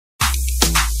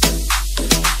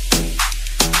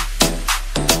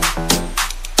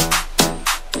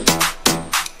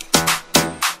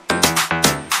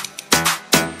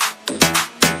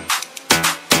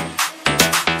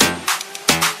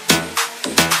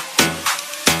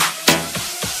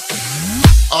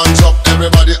Hands up,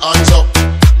 everybody, hands up.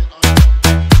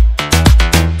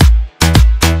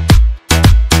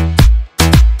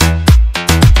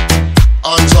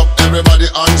 Hands up, everybody,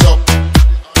 hands up.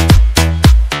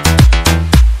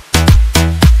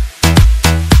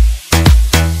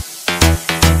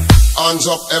 Hands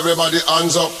up, everybody,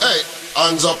 hands up. Hey,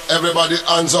 hands up, everybody,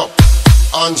 hands up.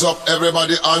 Hands up,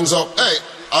 everybody, hands up. Hey,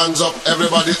 hands up,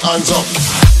 everybody, hands up.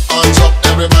 Hands up,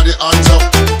 everybody, hands up.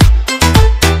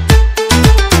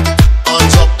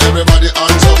 Hands up, everybody,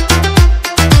 hands up.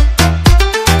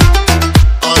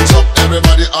 Hands up,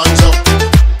 everybody, hands up.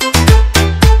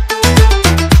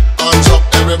 Hands up,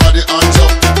 everybody, hands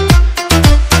up.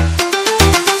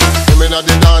 Come in at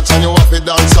the dance and you have to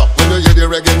dance up. When you hear the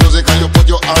reggae music and you put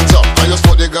your hands up, and you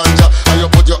smoke the ganja and you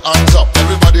put your hands up.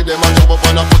 Everybody them a jump up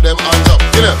and a put them hands up.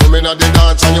 Come in at the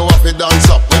dance and you have to dance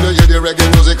up. When you hear the reggae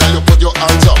music and you put your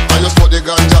hands up, and you smoke the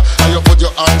ganja and you put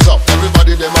your hands up.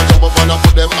 Everybody them a jump up and a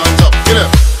put them hands up.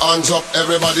 Hands up,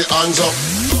 everybody, hands up.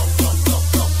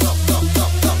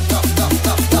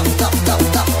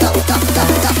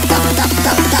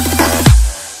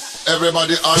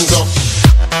 Everybody, hands up.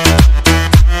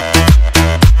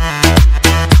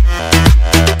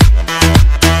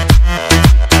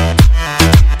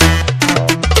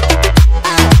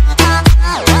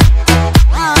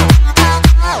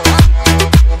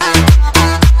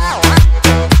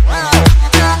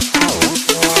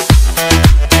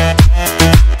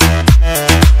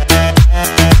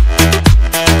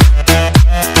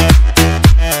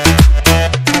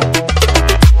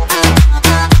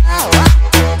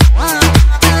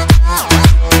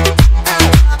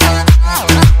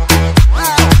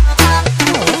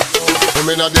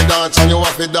 In the dance and you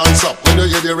have to dance up. When you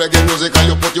hear the reggae music and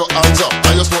you put your hands up,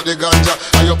 and you smoke the ganja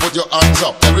and you put your hands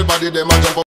up. Everybody them a jump up.